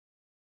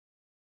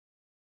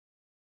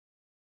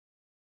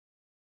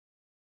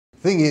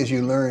thing is,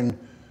 you learn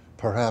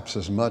perhaps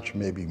as much,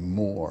 maybe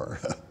more,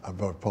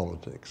 about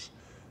politics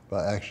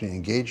by actually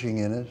engaging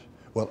in it.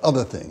 Well,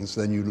 other things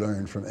than you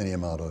learn from any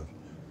amount of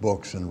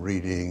books and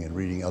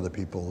reading other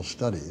people's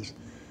studies.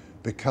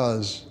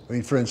 Because, I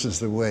mean, for instance,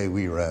 the way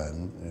we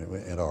ran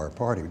at our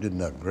party, we didn't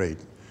have great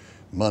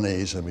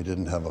monies and we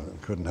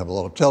couldn't have a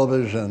lot of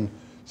television,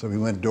 so we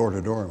went door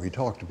to door and we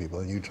talked to people,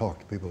 and you talk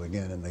to people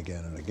again and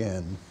again and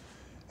again,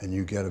 and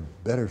you get a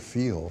better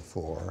feel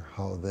for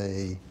how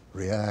they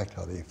react,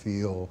 how they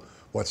feel,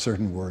 what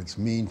certain words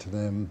mean to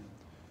them.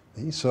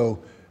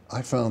 So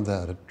I found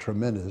that a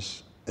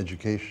tremendous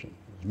education.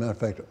 As a matter of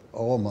fact,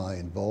 all my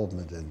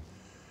involvement in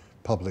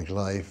public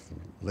life,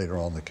 later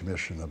on the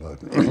commission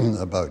about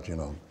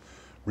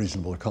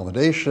reasonable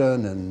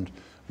accommodation and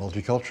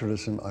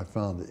multiculturalism, I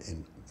found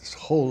in this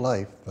whole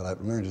life that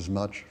I've learned as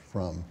much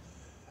from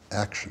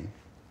action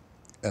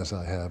as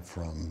I have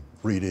from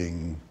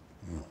reading,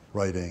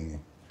 writing,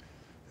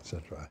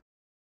 etc.